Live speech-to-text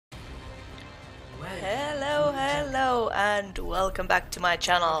Hello and welcome back to my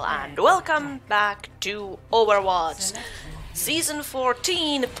channel and welcome back to Overwatch Season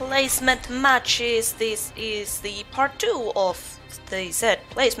 14 placement matches. This is the part 2 of the Z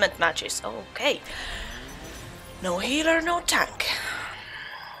placement matches. Okay. No healer, no tank.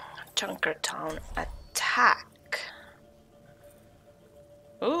 Junkertown attack.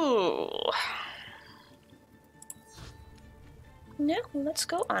 Ooh. Yeah, let's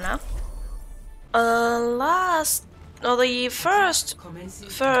go, Anna. The first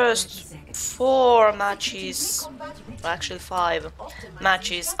 4 matches, actually 5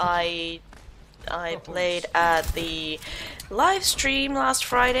 matches I played at the live stream last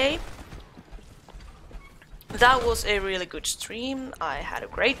Friday. That was a really good stream. I had a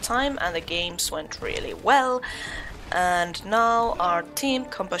great time and the games went really well. And now our team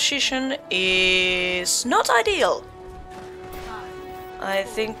composition is not ideal. I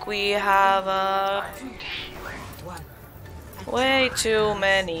think we have way too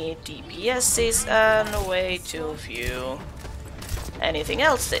many DPSs and way too few anything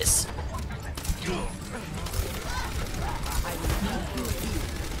else's.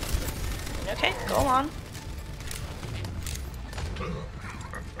 Okay, go on.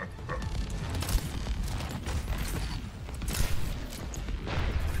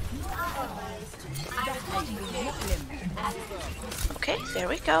 Okay, there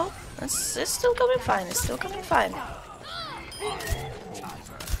we go. It's still going fine, it's still going fine.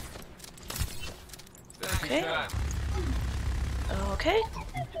 Okay. Okay.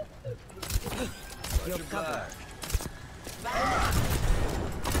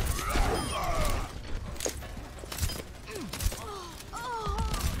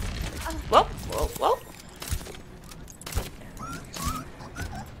 Whoa, whoa, whoa.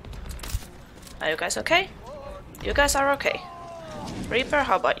 Are you guys okay? You guys are okay. Reaper,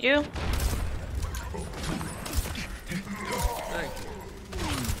 how about you?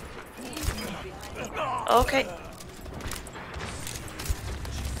 Okay.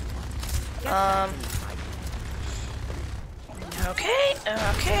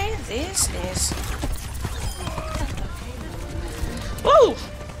 Okay, this is... Woo!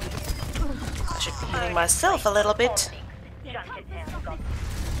 I should be healing myself a little bit.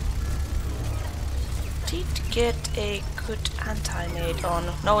 Did get a good anti-nade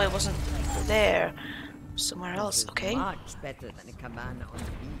on. No, it wasn't there. Somewhere else, okay. Much better than a cabana on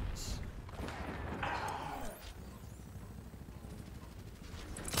the beach.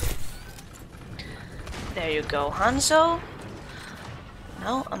 There you go, Hanzo.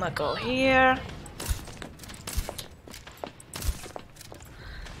 Now I'm gonna go here.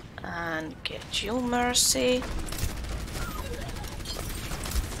 And get you, Mercy.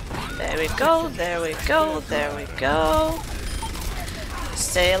 There we go, there we go, there we go.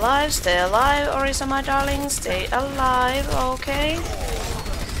 Stay alive, Orisa, my darling. Stay alive, okay.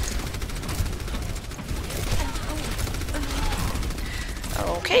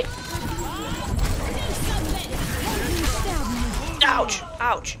 Okay. Ouch,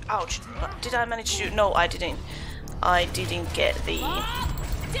 ouch, ouch. Did I manage to? No, I didn't. I didn't get the...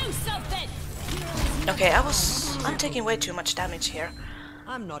 Okay, I'm taking way too much damage here.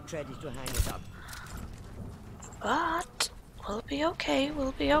 I'm not ready to hang it up. But we'll be okay,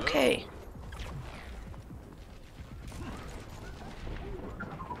 we'll be okay.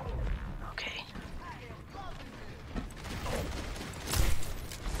 Okay.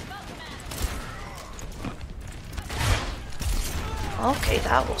 Okay,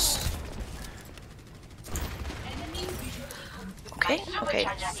 that was... Okay, okay.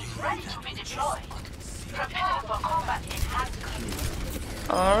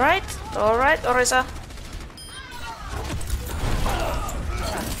 Alright, Orisa.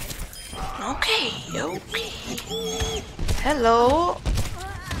 Okay, okay. Hello.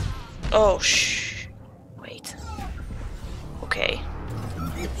 Oh, shh. Wait. Okay.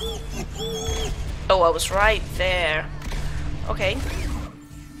 Oh, I was right there. Okay.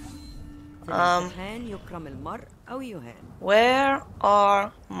 Where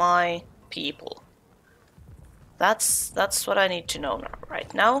are my people? That's what I need to know now,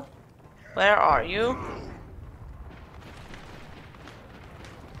 right now. Where are you?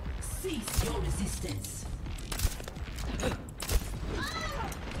 Cease your resistance.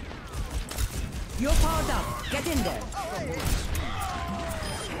 You're powered up. Get in there.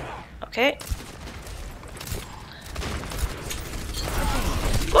 Okay.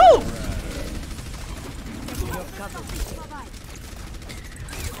 Woo!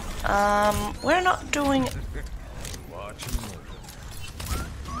 We're not doing...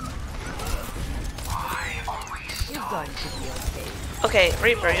 You're going to be okay. Okay,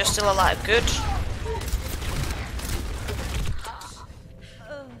 Reaper, you're still alive. Good.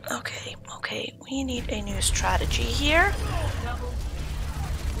 Okay, we need a new strategy here.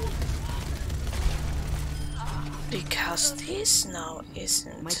 Because this now My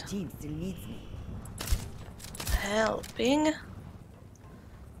isn't team still needs me. helping.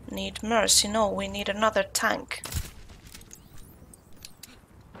 Need mercy. No, we need another tank.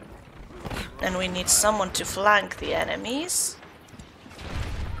 And we need someone to flank the enemies.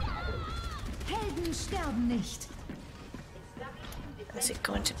 Helden sterben nicht. Is it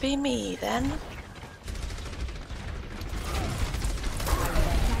going to be me then?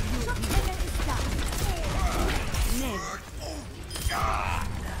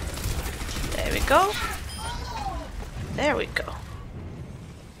 There we go. There we go.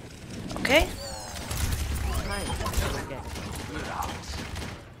 Okay.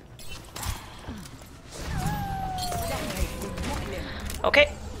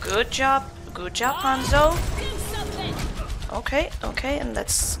 Okay, good job, Hanzo. Okay, and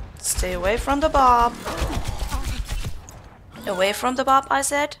let's stay away from the Bob. Away from the Bob, I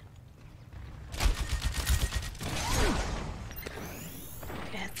said.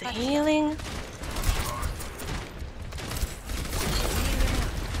 Get the healing.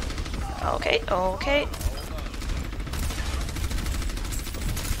 Okay.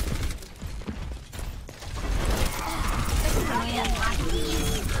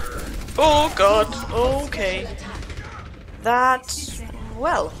 Oh god, okay. That's...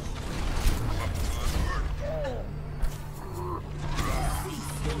 well.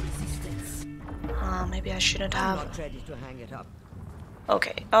 Maybe I shouldn't I'm have... not ready to hang it up.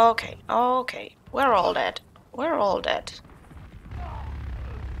 Okay. We're all dead.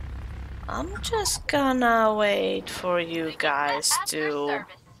 I'm just gonna wait for you guys to...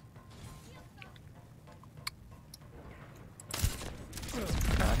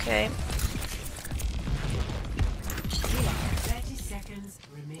 Okay. 30 seconds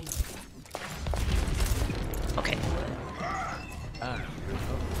remaining. Okay.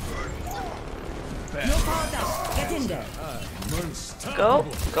 You're powered up. Get in there. Go,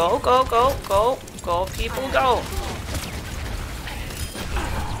 people, go.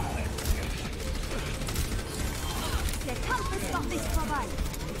 Der Kampf ist noch nicht vorbei.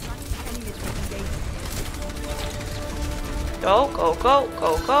 Go.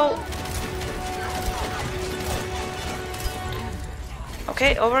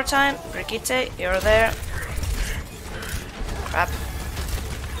 Okay, overtime. Brigitte, you're there. Crap.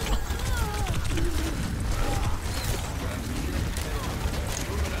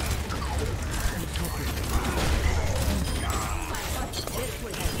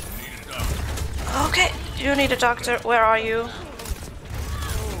 Okay, you need a doctor. Where are you?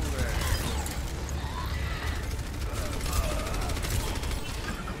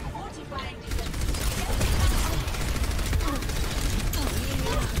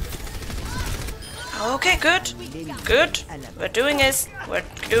 Okay, good. We're doing this.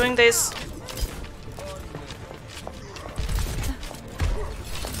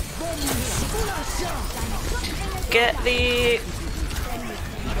 Get the...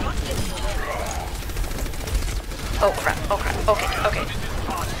 Oh crap. Okay.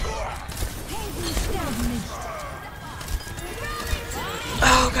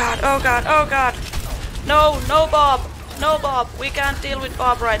 Oh god. No Bob. We can't deal with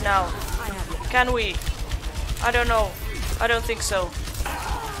Bob right now. Can we? I don't know. I don't think so.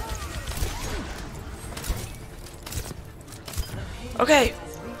 Okay.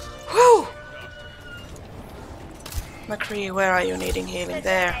 Whew! McCree, where are you needing healing?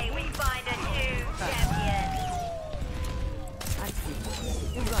 There.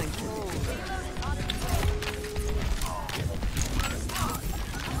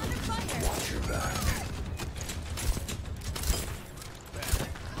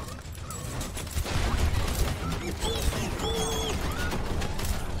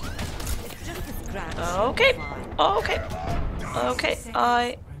 Okay,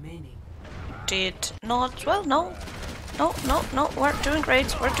 I did not... well, no, we're doing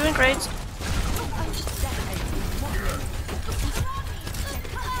great,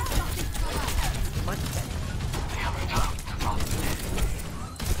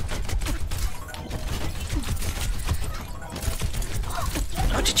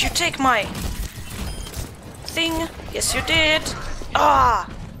 Oh, did you take my thing? Yes, you did. Ah!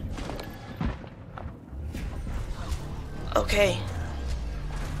 Okay.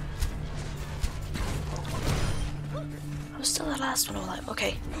 I'm still the last one alive.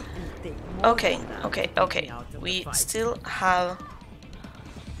 Okay. Okay. We still have...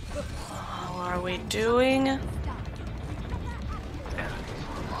 How are we doing?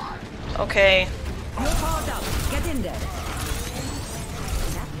 Okay. You're powered up. Get in there.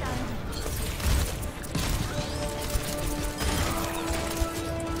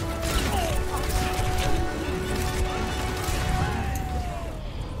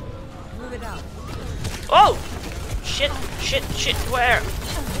 it up. Oh! Shit, shit, shit, where?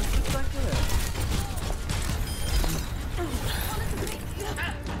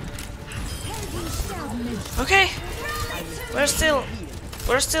 Okay. We're still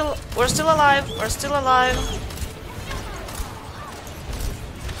alive. We're still alive.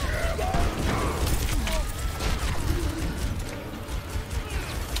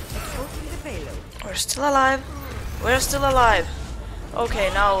 We're still alive. We're still alive. Okay,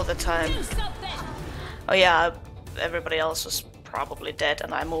 now the time. Oh yeah, everybody else was probably dead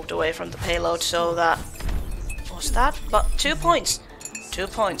and I moved away from the payload, so that was that. But 2 points. 2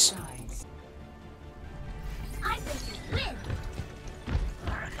 points.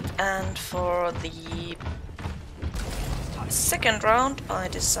 And for the second round, I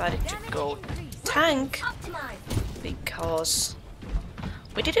decided to go tank because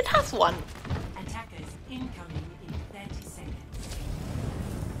we didn't have one. Attackers incoming in 30 seconds.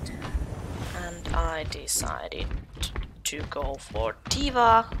 And I decided to go for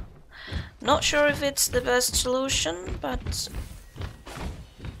d.va. Not sure if it's the best solution, but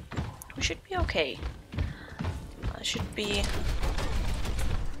we should be okay. I should be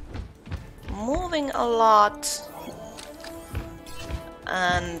moving a lot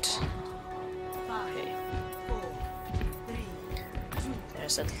and okay.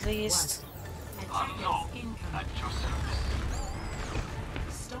 There's at least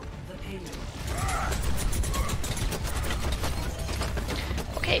Stop the payload.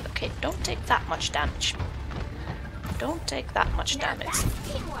 okay, okay, don't take that much damage. Don't take that much damage.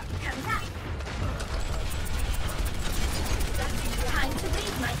 Time to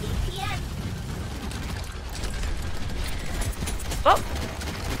raise my EPN. Oh!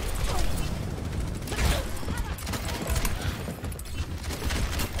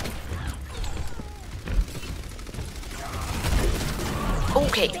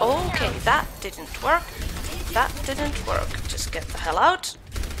 Okay, okay, that didn't work. That didn't work. Just get the hell out.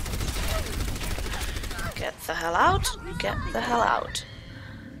 Get the hell out. Get the hell out.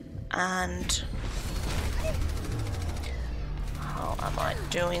 And how am I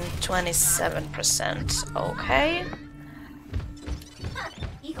doing? 27%. Okay.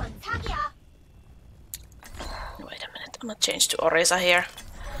 Wait a minute. I'm gonna change to Orisa here.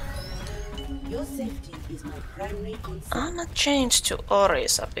 Your safety is my primary concern. I'm gonna change to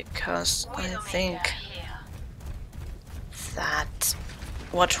Orisa because I think that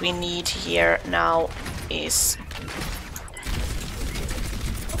what we need here now is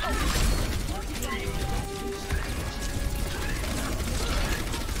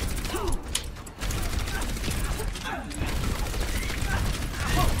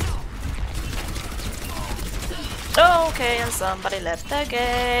okay, and somebody left the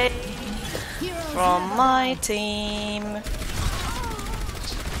game from my team.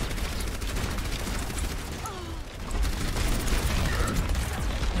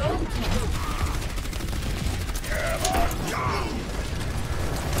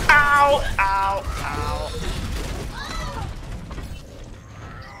 Ow, ow, ow.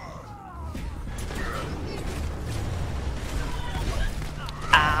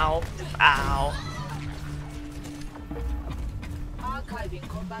 Ow, ow. Archiving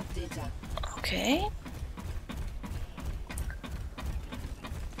combat data. Okay.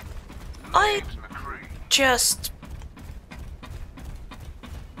 I just...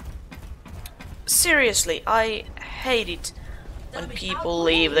 Seriously, I hate it when people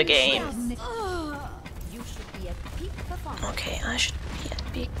leave the game. You should be at peak performance. Okay, I should be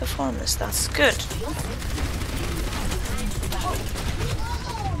at peak performance, that's good.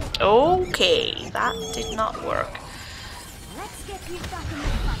 Okay, that did not work. Let's get you back in the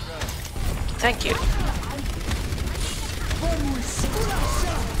fight. Thank you.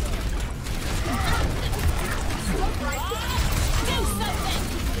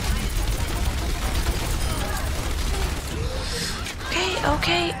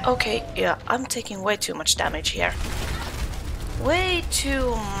 Okay, yeah, I'm taking way too much damage here. Way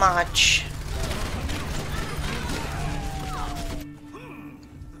too much.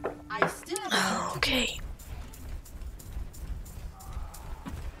 Okay.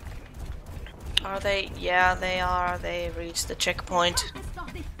 Are they? Yeah, they are. They reached the checkpoint.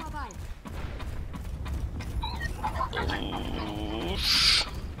 Oosh.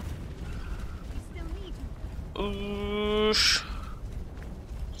 Oosh.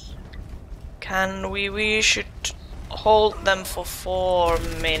 Can we should hold them for 4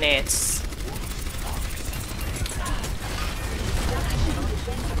 minutes.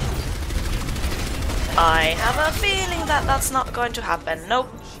 I have a feeling that that's not going to happen. Nope.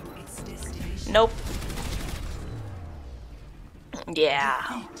 Nope.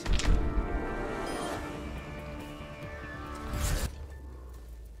 Yeah.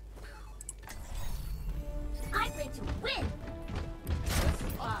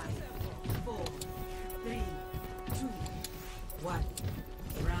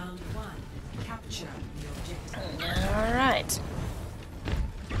 Alright.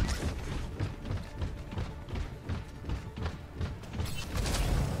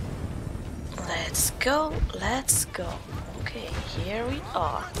 Let's go, let's go. Okay, here we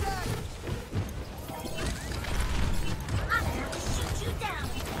are.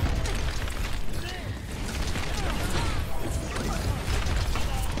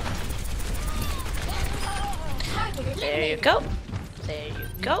 There you go. There you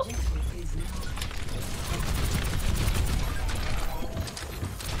go.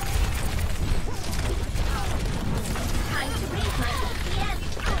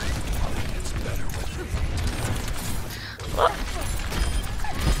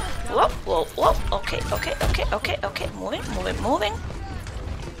 Whoa, whoa, whoa. Okay, okay, okay, okay, okay. Moving, moving, moving.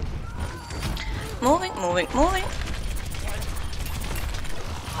 Moving, moving, moving.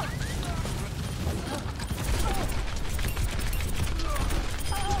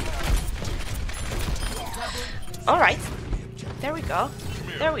 Alright. There we go.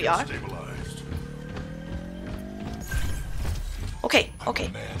 There we are. Okay,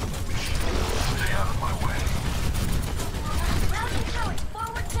 okay.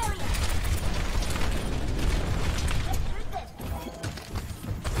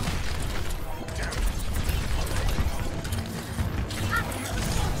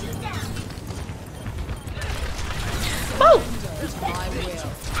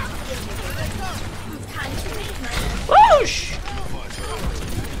 Whoosh!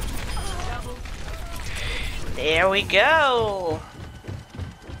 There we go.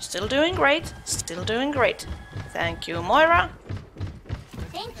 Still doing great. Still doing great. Thank you, Moira.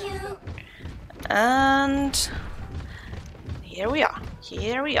 Thank you. And here we are.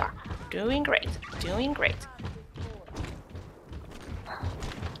 Here we are. Doing great. Doing great.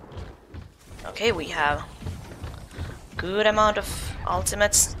 Okay, we have good amount of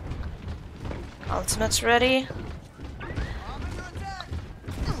ultimates. Ultimates ready.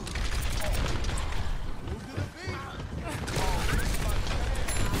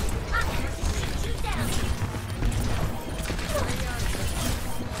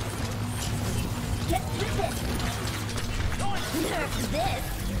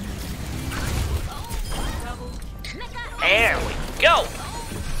 There we go.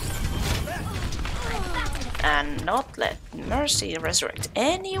 And not let mercy resurrect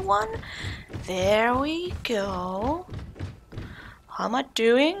anyone. There we go. How am I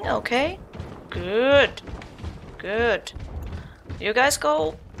doing? Okay. Good. Good. You guys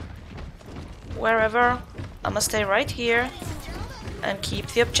go wherever. I'm gonna stay right here and keep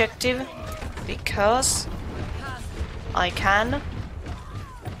the objective because I can.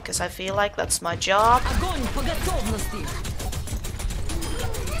 Because I feel like that's my job.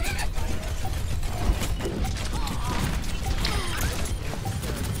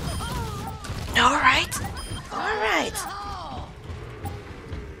 Alright. Alright.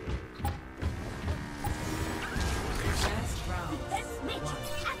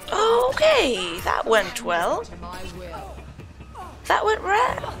 Okay, that went well. That went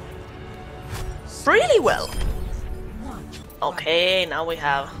really well. Okay, now we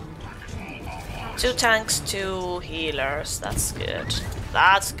have 2 tanks, 2 healers. That's good.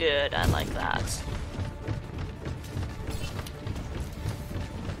 That's good. I like that.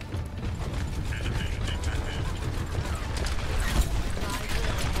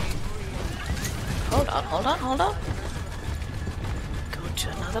 Hold on, hold on, hold on. Go to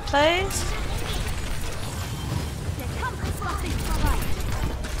another place.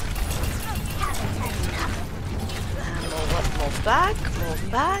 And move back,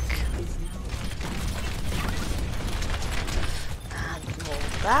 move back. And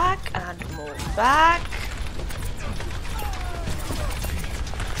move back, and move back.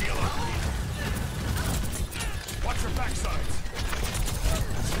 Watch your backsides.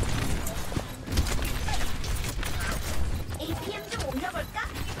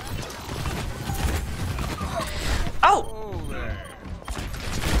 Oh!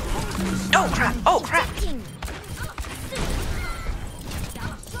 Oh crap! Oh crap!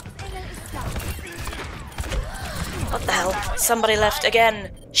 What the hell? Somebody left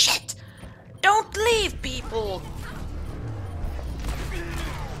again! Shit! Don't leave, people!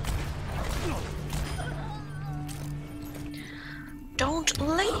 Don't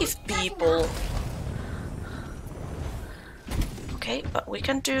leave, people! Okay, but we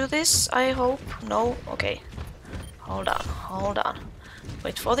can do this, I hope. No? Okay. Hold on, hold on.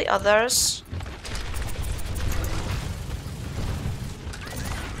 Wait for the others.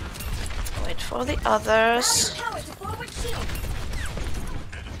 Wait for the others.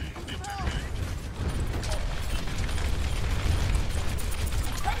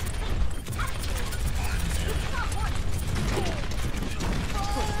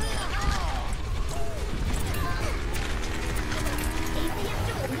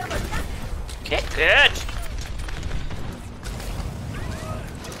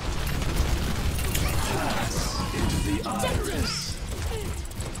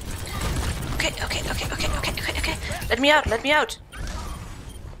 me out, let me out!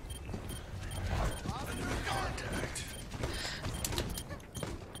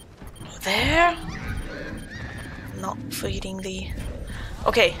 There? Not feeding the...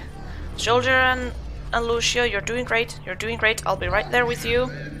 Okay. Soldier and Lucio, you're doing great. You're doing great. I'll be right there with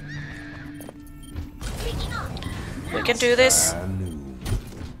you. We can do this.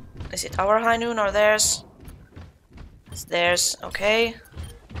 Is it our high noon or theirs? It's theirs, okay.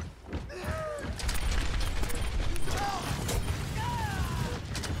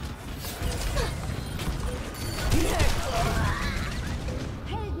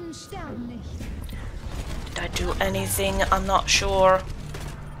 Did I do anything? I'm not sure.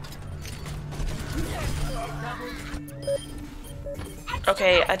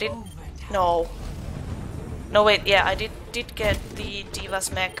 Okay, I did... No. No, wait, yeah, I did get the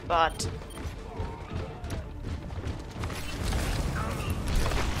d.va's mech, but...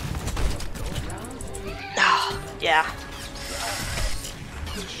 Ah, yeah.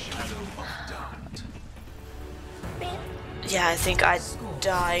 Yeah, I think I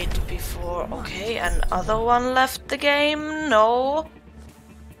died before. Okay, another one left the game? No.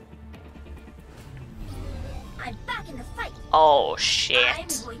 I'm back in the fight. Oh, I'm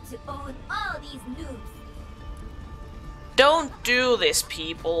shit. going to own all these noobs. Don't do this,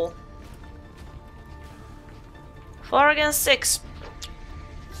 people. 4 against 6.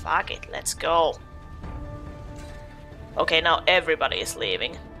 Fuck it, let's go. Okay, now everybody is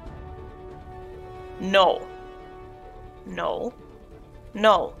leaving. No. No.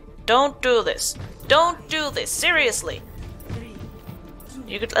 No. Don't do this. Don't do this, seriously.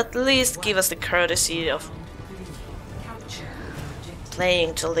 You could at least give us the courtesy of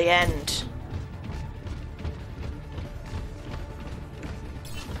playing till the end.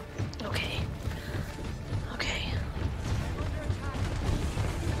 Okay. Okay.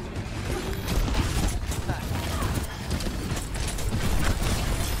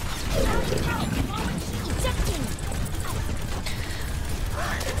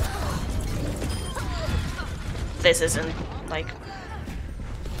 This isn't like...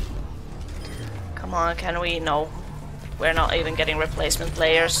 Come on, can we? No. We're not even getting replacement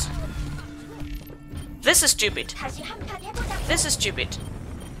players. This is stupid. This is stupid.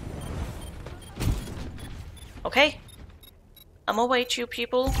 Okay. I'm gonna wait you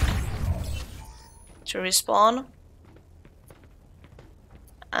people to respawn.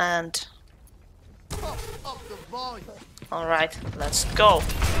 And... Alright, let's go.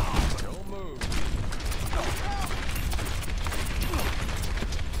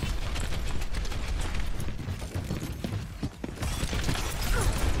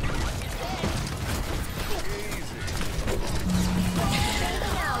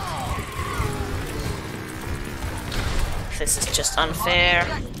 This is just unfair.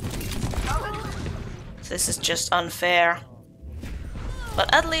 This is just unfair.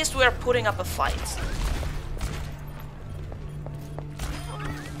 But at least we're putting up a fight.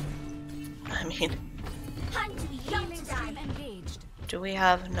 I mean... Do we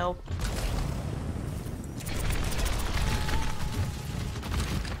have no...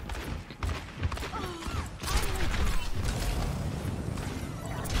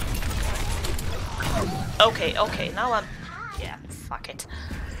 Okay, okay, now I'm... Yeah, fuck it.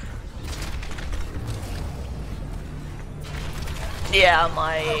 Yeah,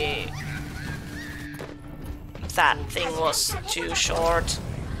 my... That thing was too short.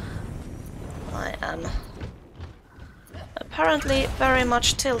 I am... apparently very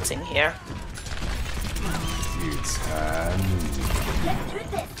much tilting here. Let's do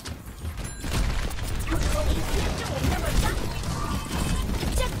this.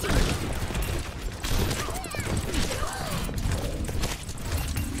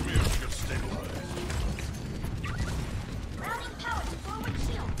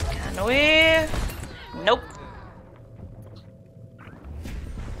 Can we? Nope.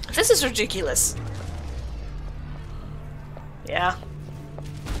 This is ridiculous. Yeah.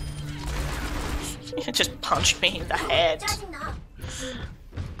 You just punched me in the head.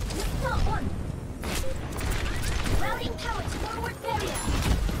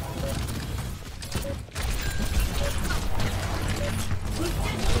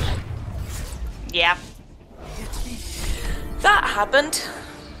 Yeah. That happened.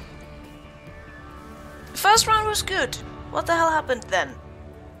 First round was good. What the hell happened then?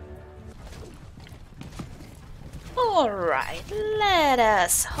 Alright, let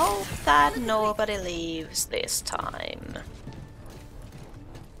us hope that nobody leaves this time.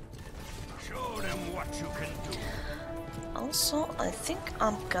 Show them what you can do. Also, I think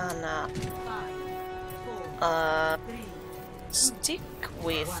I'm gonna stick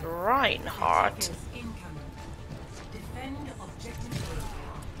with Reinhardt.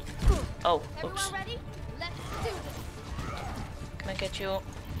 Oh, Everyone oops. ready? Let's do this. Can I get you?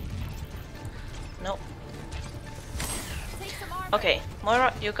 No. Take some armor. Okay,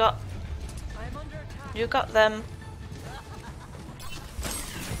 Moira, you got them.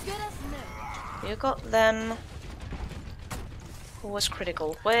 Good as new. You got them. Who was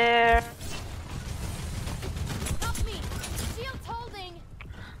critical? Where? Help me. Shield's holding.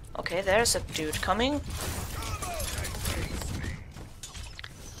 Okay, there's a dude coming.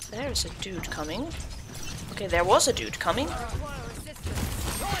 There's a dude coming. Okay, there was a dude coming.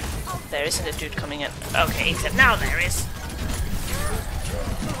 There isn't a dude coming in. Okay, except now there is.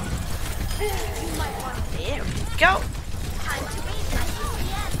 There we go.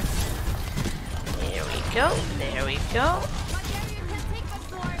 There we go. There we go. My barrier can take my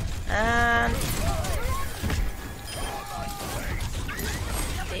sword. And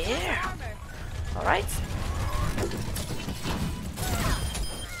there. Alright.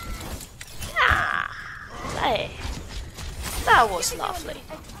 Ah, hey. That was lovely.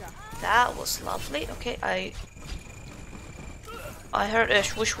 That was lovely. Okay, I heard a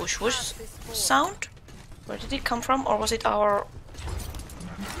whoosh whoosh whoosh sound. Where did it come from? Or was it our...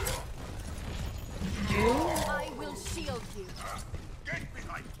 I will shield you.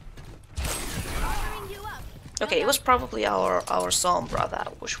 Armoring you up. Okay, it was probably our Sombra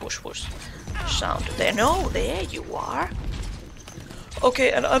that whoosh whoosh whoosh sound. There, no, there you are.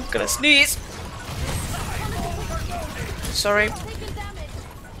 Okay, and I'm gonna sneeze. Sorry. Taking damage.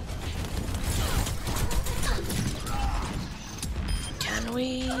 Can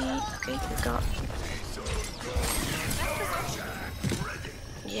we? Okay, we got.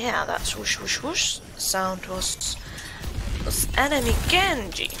 Yeah, that's whoosh whoosh whoosh. Sound was enemy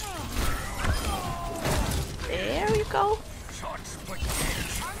Genji. There you go.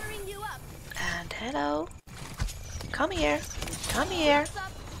 Armoring you up. And hello. Come here. Come here.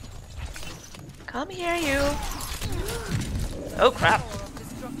 Come here, you. Oh crap.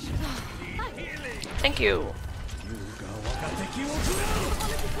 Thank you.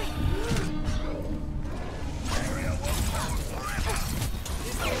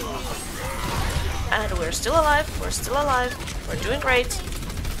 And we're still alive. We're still alive. We're doing great.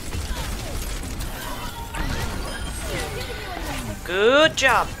 Good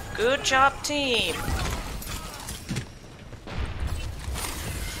job. Good job, team.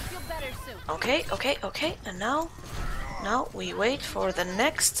 Feel better soon. Okay, okay, okay. And now we wait for the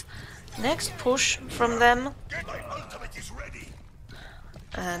next push from them.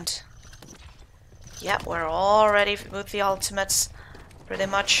 And yeah, we're all ready with the ultimates, pretty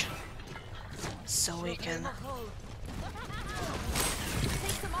much. So we can. Take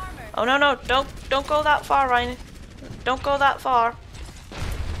some armor. Oh no, don't go that far, Ryan. Don't go that far.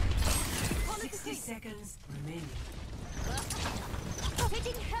 60 seconds remaining.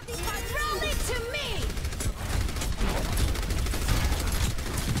 Taking heavy fire. Roll it to me.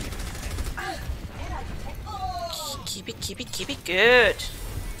 Keep it good.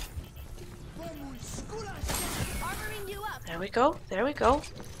 Armoring you up. There we go. There we go.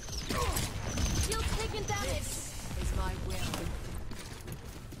 Shield taking damage. Is my will.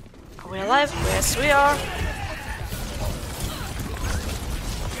 Are we alive? Yes, we are.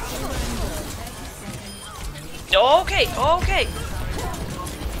 Okay, okay.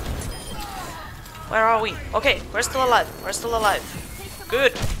 Where are we? Okay, we're still alive. We're still alive.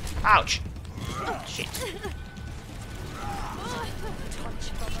 Good. Ouch. Shit.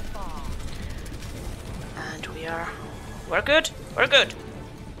 And we're good. We're good.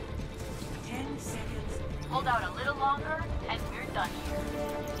 10 seconds. Hold out a little longer, and we're done here.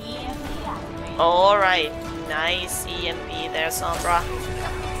 EMP activated. Alright. Nice EMP there, Sombra.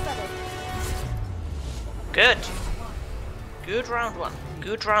 Good. Good round one.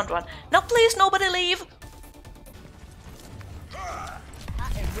 Good round one. Now please nobody leave.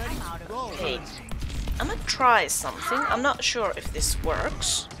 Okay. I'm gonna try something. I'm not sure if this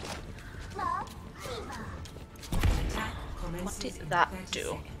works. What did that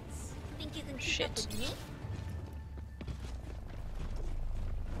do? Think you can keep Shit. up with me?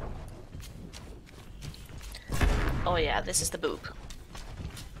 Oh yeah, this is the boob.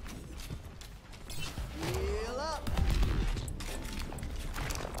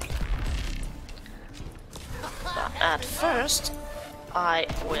 But at first, I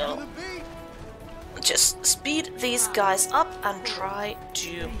will just speed these guys up and try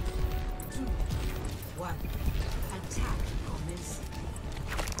to... 1. Attack commencing.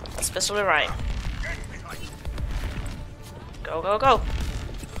 Especially Ryan. Go, go, go!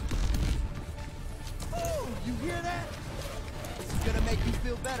 You hear that? This is gonna make you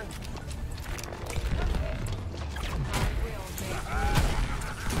feel better.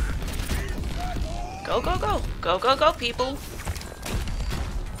 Go, go, go. Go, go, go, people.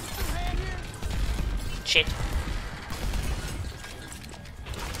 Shit.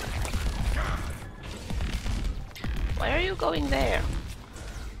 Why are you going there?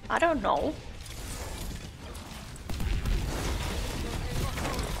 I don't know.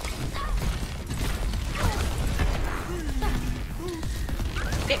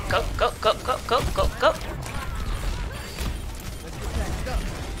 Okay, go, go, go, go, go, go, go.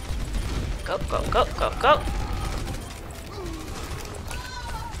 Go, go, go, go, go.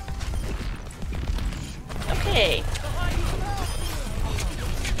 Okay.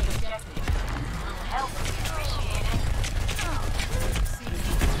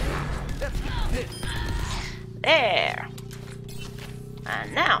 There.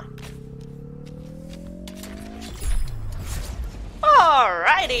 And now.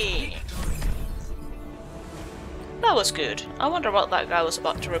 Alrighty. That was good. I wonder what that guy was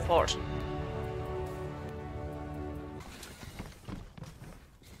about to report.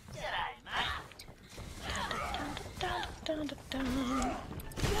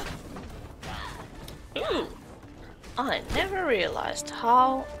 Ooh. I never realized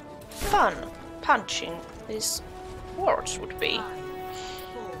how fun punching these wards would be.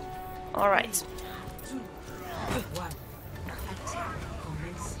 Alright. 2, 1. Attack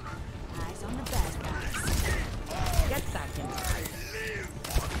commence. Eyes on the bad guys. Get back in.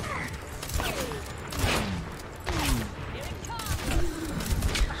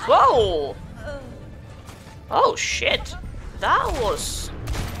 Whoa! Oh shit! That was...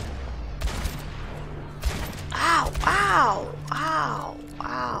 Ow! Ow! Ow!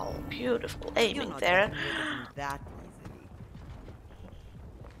 Ow! Beautiful aiming there. That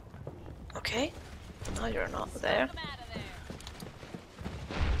Okay. No, you're not there.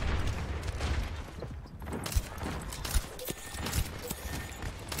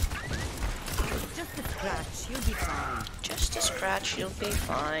 just a scratch. You'll be fine. Just a scratch, you'll be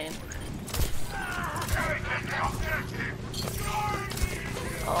fine.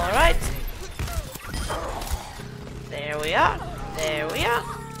 Alright. There we are. There we are.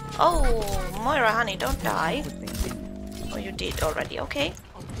 Oh, Moira, honey, don't die. Oh, you did already. Okay.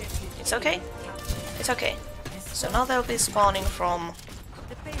 It's okay. It's okay. So now they'll be spawning from...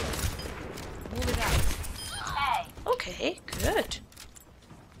 The payload. Move it out. Hey, Okay, good.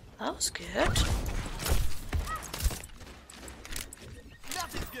 That was good.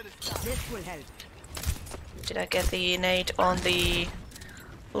 This will help. Did I get the innate on the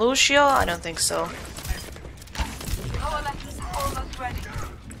Lucio? I don't think so. Coalescence is almost ready.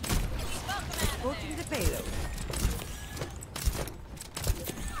 Exporting the payload.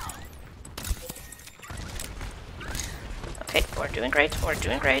 Okay, we're doing great. We're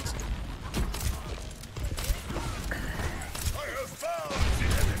doing great.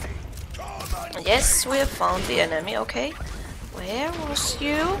 Yes, we have found the enemy. Okay. Where was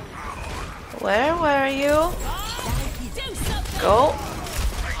you? Where were you? Go.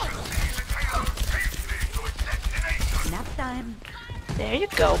 Nap time. There you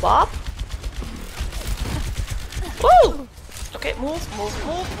go, Bob. Woo! Okay, move, move,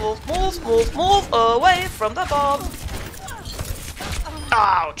 move, move, move, move, move away from the bomb.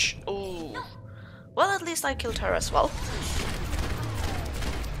 Ouch! Ooh. Well, at least I killed her as well.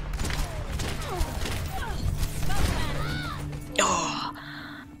 Oh.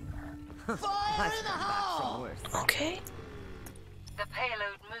 I've come back from worse. Okay. The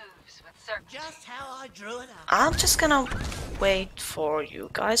payload moves with certainty. Just how I drew it up. I'm just gonna wait for you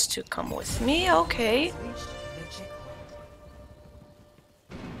guys to come with me. Okay.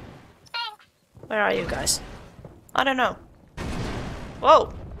 Where are you guys? I don't know.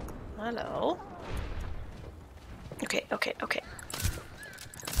 Whoa. Hello. Okay, okay, okay.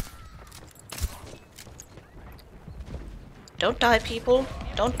 Don't die, people.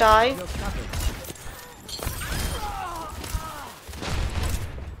 Don't die. You're covered.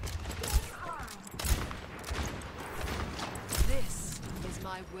 This is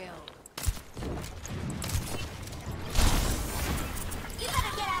my will. You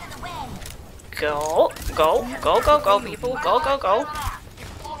better get out of the way. Go, go, go, go, go, people. Go, go, go.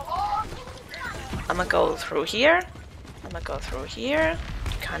 I'm gonna go through here. I'm gonna go through here.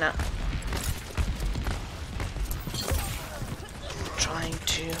 Kinda trying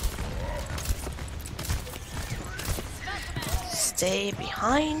to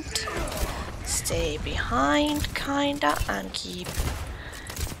stay behind, kinda, and keep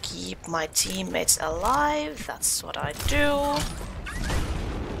my teammates alive. That's what I do.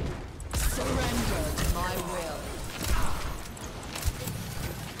 Surrender to my will.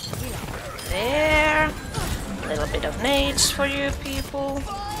 There. A little bit of nades for you people.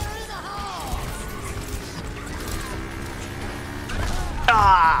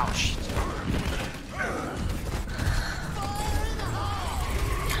 Oh, shit.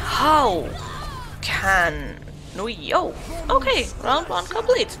 How can we... Oh, okay, round 1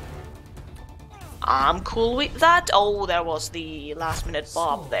 complete. I'm cool with that. Oh, there was the last minute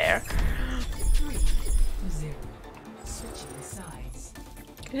bob there. 3-0. Switching sides.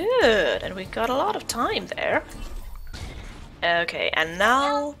 Good, and we got a lot of time there. Okay, and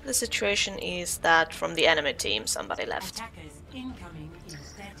now the situation is that from the enemy team somebody left. Attackers incoming in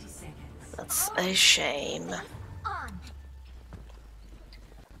 30 seconds. That's a shame. On.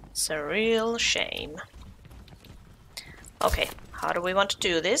 It's a real shame. Okay, how do we want to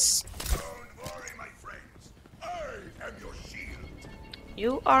do this? Don't worry, my friends. I am your shield.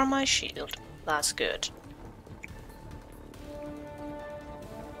 You are my shield. That's good.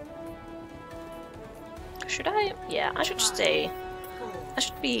 Should I? Yeah, I should stay. I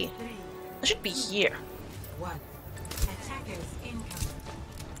should be here. 1. Attackers incoming.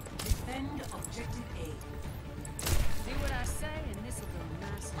 Defend objective A. See what I say, and this will go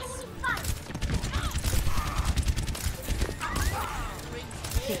nice and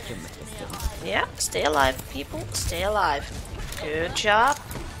sweet. Yeah, stay alive, people. Stay alive. Good job.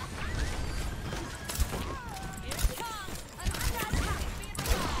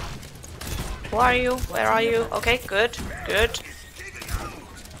 Who are you? Where are you? Okay, good, good.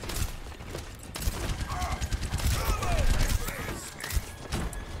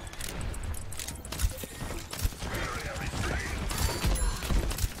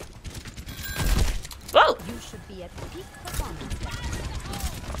 Whoa! You should be at peak performance.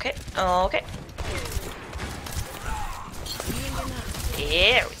 Okay, okay.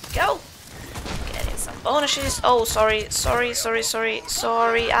 Here we go. Getting some bonuses. Oh, sorry,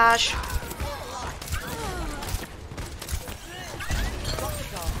 Ash.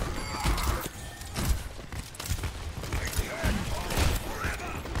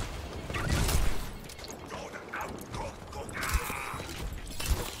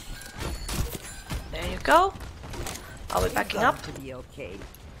 There you go. Are we backing up? To be okay.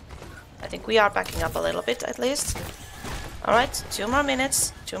 I think we are backing up a little bit at least. Alright, 2 more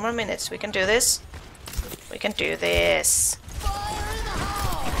minutes. 2 more minutes. We can do this. We can do this.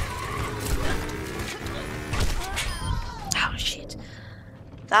 Oh shit.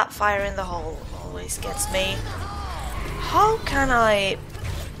 That fire in the hole always gets me. How can I...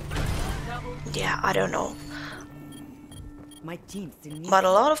 Yeah, I don't know. My team still needs But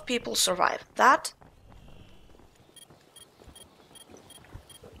a lot of people survive. That...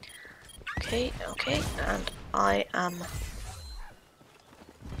 Okay, okay, and I am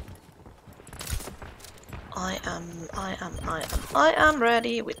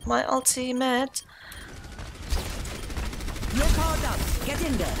ready with my ultimate. You're powered up. Get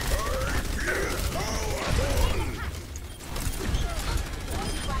in there.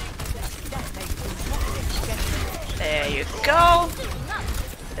 There you go.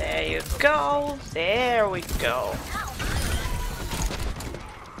 There you go. There we go.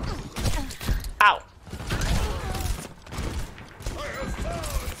 Ow.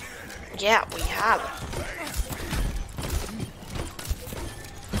 Yeah, we have.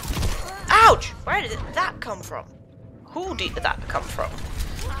 Ouch! Where did that come from? Who did that come from?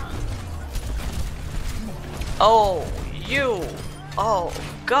 Oh, you. Oh,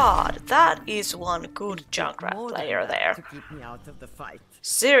 God. That is one good Junkrat More than player that there. to keep me out of the fight.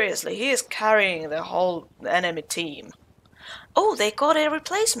 Seriously, he is carrying the whole enemy team. Oh, they got a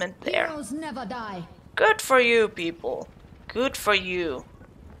replacement there. Heroes never die. Good for you, people. Good for you.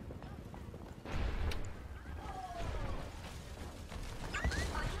 Are you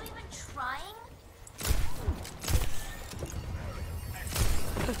even trying?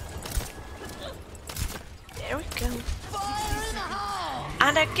 There we go.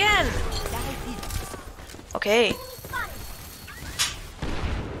 And again. Okay.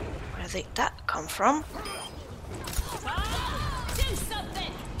 Where did that come from? Do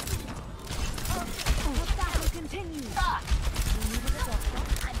something! The battle continues. I'm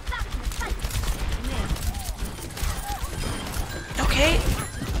back in the fight. Okay.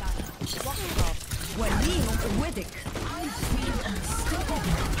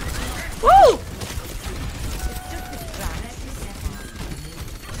 Woo!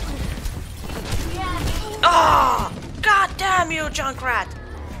 Ah! God damn you, Junkrat!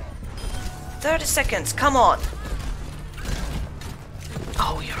 30 seconds, come on!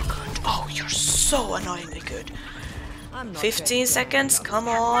 Oh, you're good. Oh, you're so annoyingly good. 15 seconds, come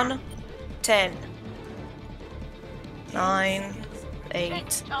on. 10. 9,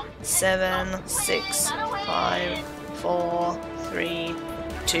 8, 7, 6, 5, 4, 3,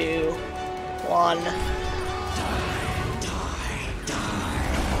 2, 1.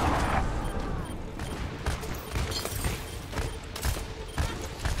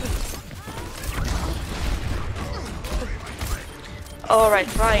 Alright,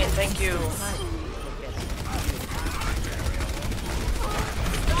 fine, thank you.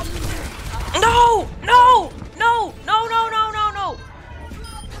 No! No! No! No, no, no, no, no!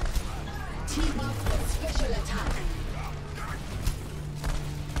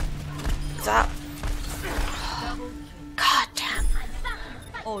 That... God damn.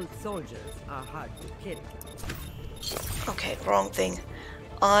 Old soldiers are hard to kill. Okay, wrong thing.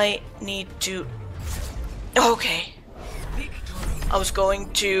 I need to... Okay. I was going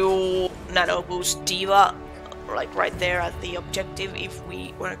to nano boost d.va, like right there at the objective if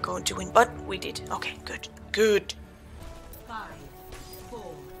we weren't going to win, but we did. Okay, good. Good. 5,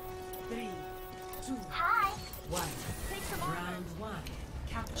 4, 3, 2, Hi. 1. Round 1.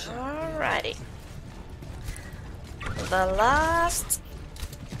 Capture. Alrighty. The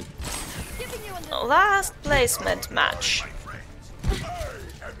last placement match.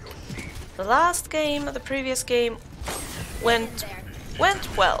 The last game, the previous game went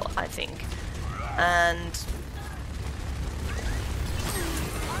well, I think. And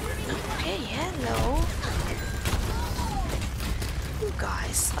okay, hello. You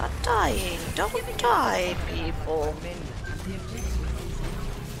guys are dying. Don't die, people.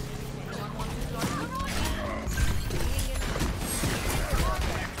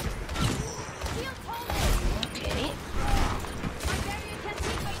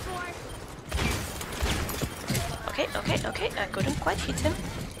 Okay, I couldn't quite hit him.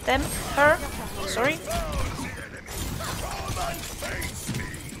 Them, her, sorry.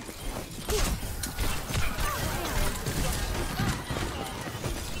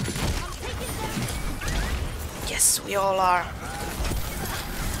 Yes, we all are.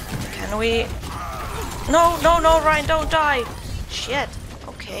 Can we... No, no, no, Ryan, don't die! Shit,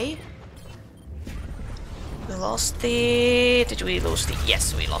 okay. We lost the... Did we lose the...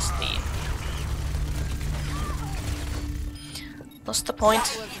 Yes, we lost the... Lost the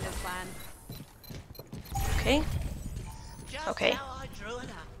point. Okay. Okay.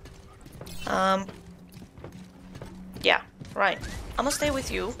 Yeah, right. I'm gonna stay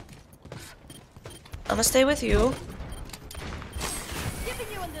with you. I'm gonna stay with you.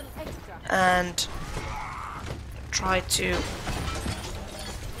 And try to...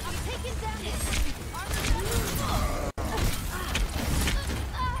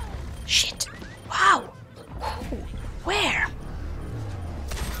 Shit. Wow. Ooh, where?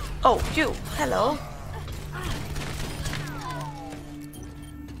 Oh, you. Hello.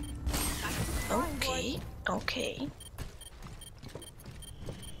 Okay. Okay.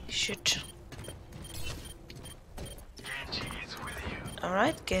 Should...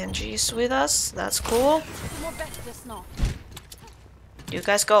 Alright, Genji is with us. That's cool. You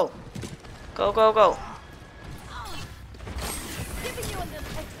guys go. Go, go, go.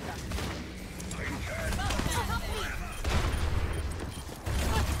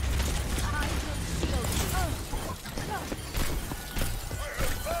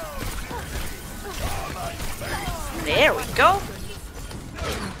 There we go.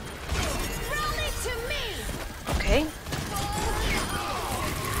 Okay.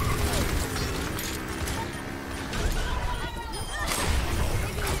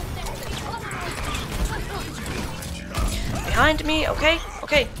 Behind me, okay,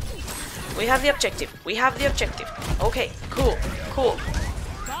 okay. We have the objective. We have the objective. Okay, cool, cool.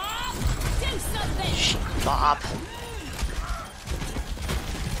 Shit, Bob.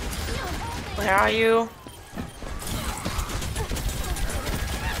 Where are you?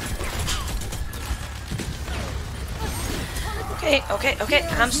 Okay, okay, okay.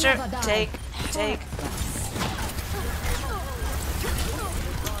 Hamster, take.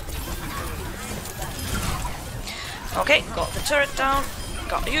 Okay, got the turret down.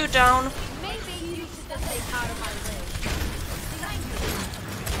 Got you down.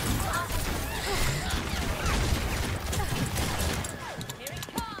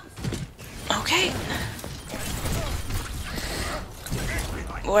 Okay.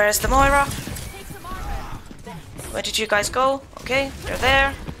 Where's the Moira? Where did you guys go? Okay, they're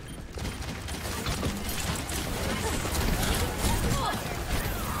there.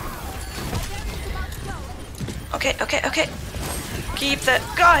 Okay, okay, okay. Keep the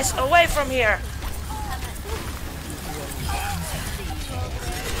guys away from here.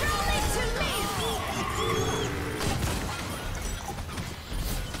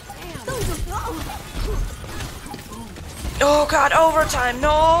 Oh god, overtime,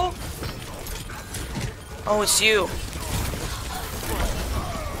 no! Oh, it's you.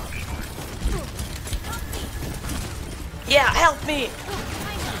 Yeah, help me!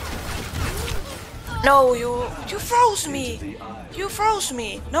 No, you froze me! You froze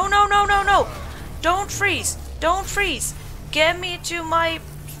me! No, no, no, no, no! Don't freeze! Don't freeze! Get me to my...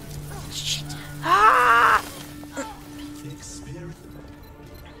 Shit. Ah!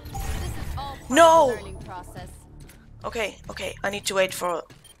 No! Okay, okay, I need to wait for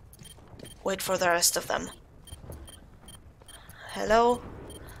the rest of them. Hello?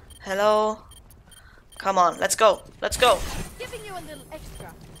 Hello? Come on, let's go. Let's go. Giving you a little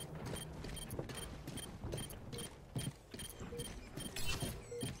extra.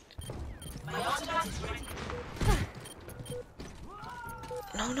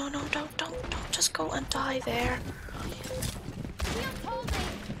 No, no, no, don't just go and die there.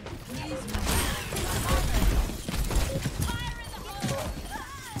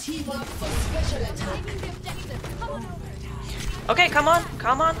 Team up for special attack. Okay, come on,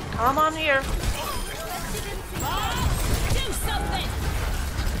 come on, come on here.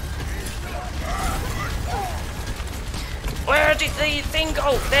 Where did the thing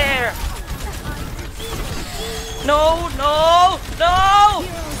go? There. No, no, no!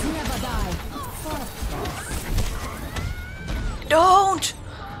 Don't!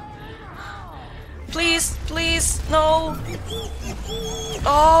 Please, please, no!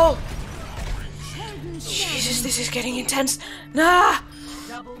 Oh! Jesus, this is getting intense. Nah!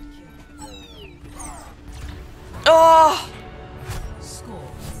 Oh!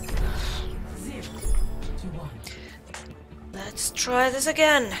 Let's try this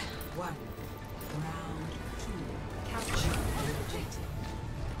again.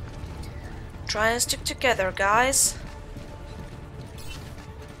 Try and stick together, guys.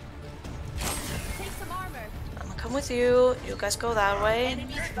 I'm gonna come with you. You guys go that way.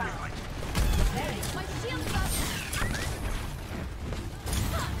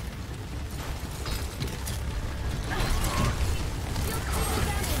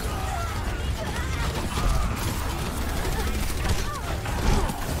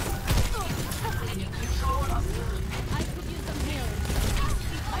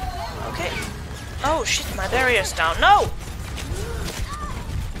 Okay. Oh shit, my barrier's down. No!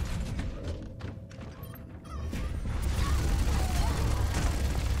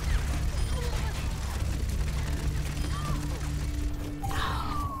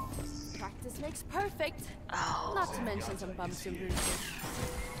 Practice makes perfect. Oh. Not to mention some bumps and bruises.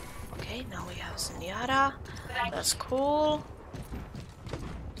 Okay, now we have Zenyatta. That's cool.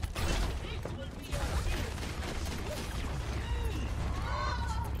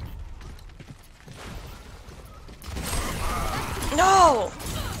 No!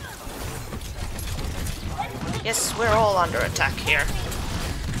 Yes, we're all under attack here.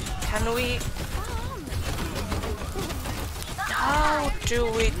 Can we... How do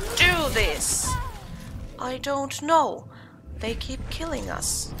we do this? I don't know. They keep killing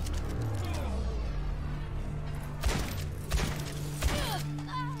us.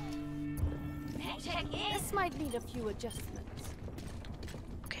 This might need a few adjustments.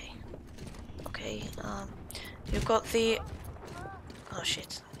 Okay. Okay, you got the... Oh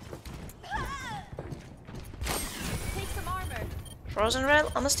shit. Take some armor. Frozen Rail,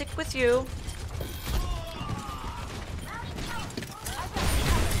 I'm gonna stick with you.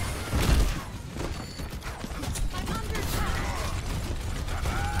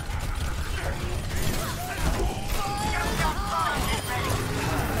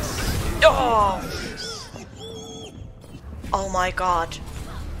 Oh! Oh my god.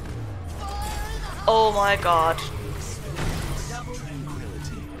 Oh my god.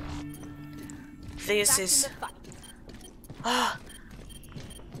 This is... Ah.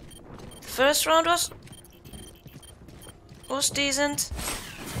 The first round was decent.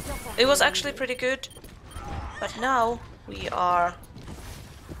 It was actually pretty good. But now we are...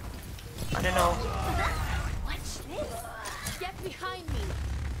 I don't know. Watch this. Get behind me.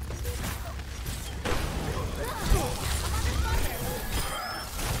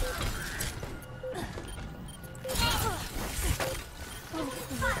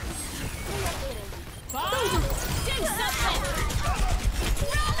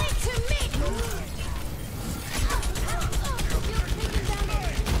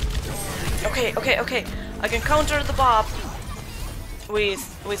 Okay, okay, okay. I can counter the Bob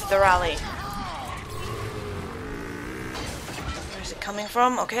with the rally. Where is it coming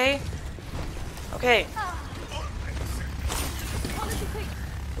from? Okay. Okay.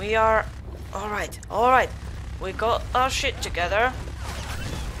 We are... Alright, alright. We got our shit together.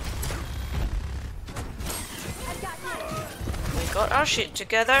 We got our shit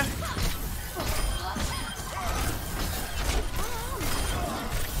together.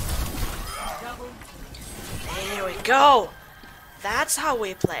 Here we go. That's how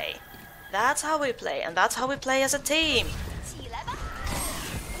we play. That's how we play, and that's how we play as a team.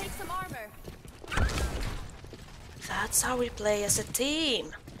 Take some armor. That's how we play as a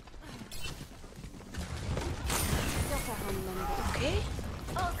team. Okay.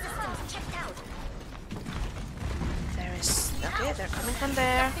 All systems checked out. There is... Okay, they're coming from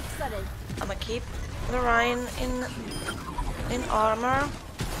there. Fixated. I'm gonna keep the Rhine in armor.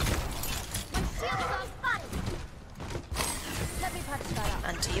 My shield is on fire. Let me patch that up.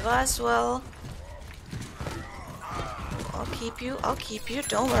 And d.va as well. I'll keep you,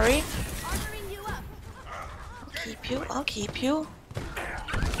 don't worry. Armoring you up. I'll keep you.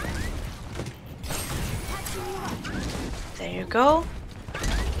 Patching you up. There you go.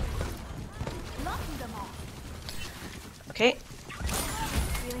 Knocking them off. Okay,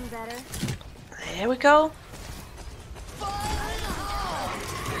 Feeling better? there we go.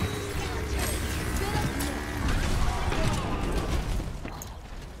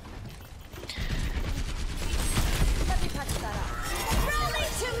 Let me patch that up. Rally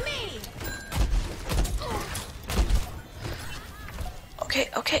to me! Okay.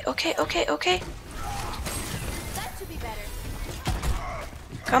 That should be better.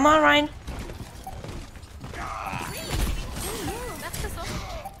 Come on, Ryan. That's the song.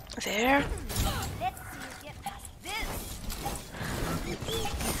 There. Let's see you get past this.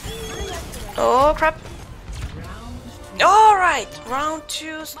 Oh, crap. Alright, round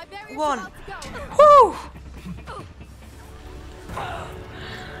 2, 1. Woo!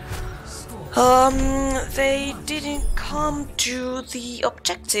 They didn't come to the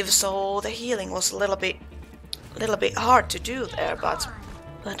objective, so the healing was a little bit hard to do there, but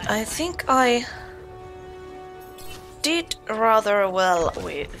I think I did rather well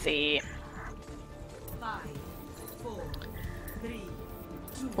with the 5, 4,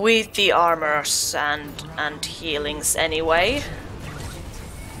 3, 2, armors and healings anyway.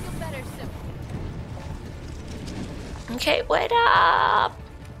 Feel better soon. Okay, wait up!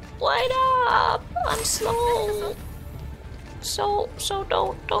 Wait up! I'm slow. So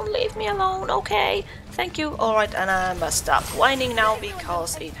don't leave me alone, okay? Thank you. Alright, and I must stop whining now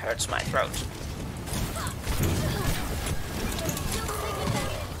because it hurts my throat.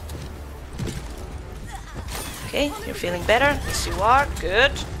 Okay, you're feeling better? Yes you are,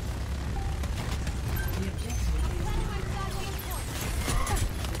 good.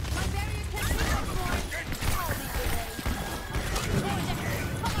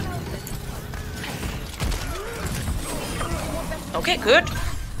 Okay, good.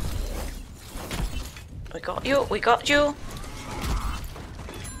 We got you.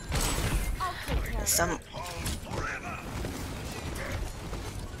 Some...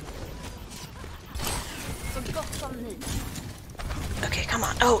 Okay, come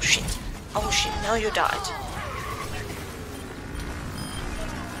on. Oh shit. Oh shit, now you died.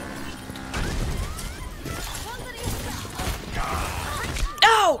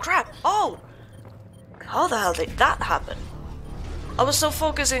 Oh crap! Oh! How the hell did that happen? I was so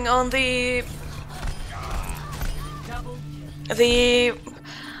focusing on the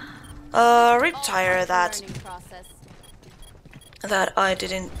riptire that I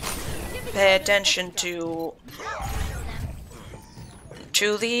didn't pay attention to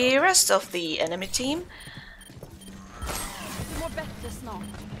the rest of the enemy team,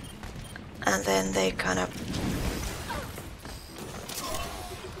 and then they kind of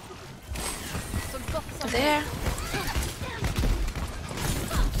there.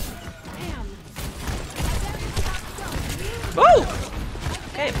 Woo!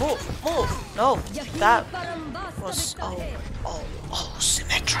 Okay, move. No, that was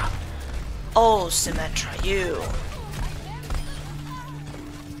Symmetra. Oh, Symmetra, you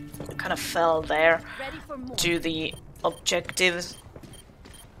kind of fell there to the objectives.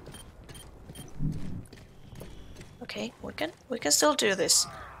 Okay, we can still do this.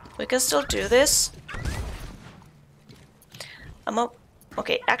 We can still do this.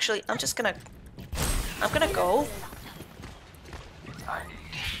 Okay, actually, I'm gonna go.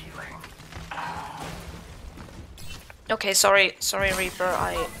 Okay, sorry Reaper,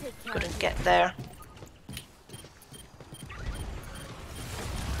 I couldn't get there.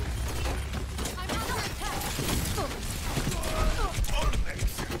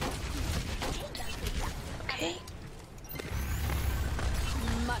 Okay.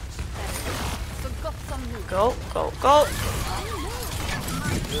 Go.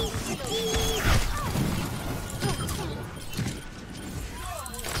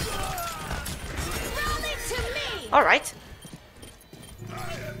 All right.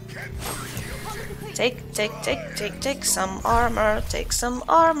 Take some armor. Take some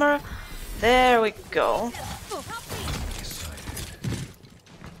armor. There we go.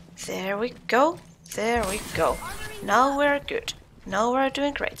 There we go. There we go. Now we're good. Now we're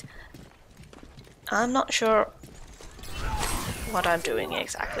doing great. I'm not sure what I'm doing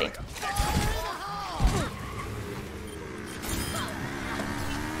exactly.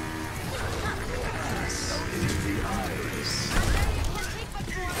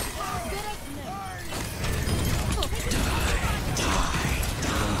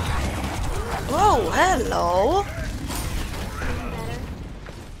 Whoa, hello!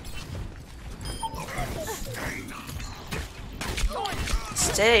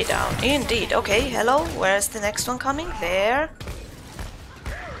 Stay down, indeed. Okay, hello, where's the next one coming? There.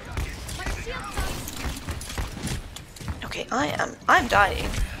 Okay, I'm dying.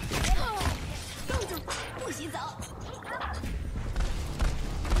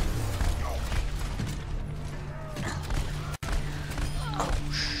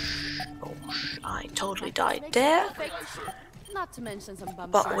 I totally died there. Not to mention some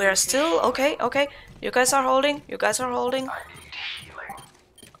bumps. But we're still okay, okay. You guys are holding, you guys are holding.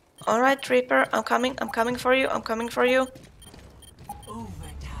 Alright, Reaper, I'm coming for you, I'm coming for you.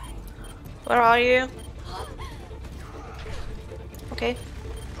 Where are you? Okay.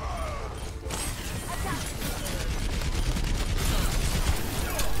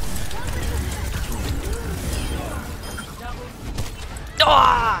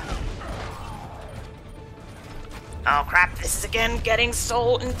 Ah! Oh crap, this is again getting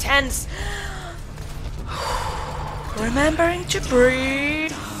so intense. Remembering to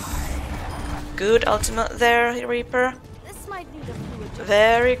breathe. Good ultimate there, Reaper. This might need a fluid.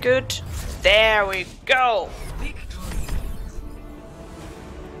 Very good. There we go.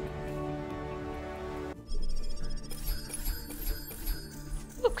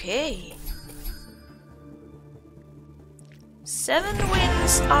 Okay. 7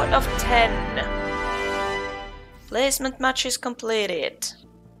 wins out of 10. Placement match is completed.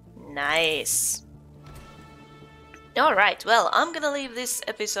 Nice. Alright, well, I'm gonna leave this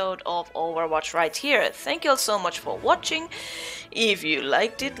episode of Overwatch right here. Thank you all so much for watching. If you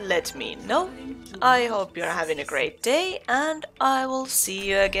liked it, let me know. I hope you're having a great day, and I will see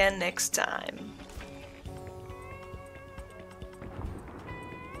you again next time.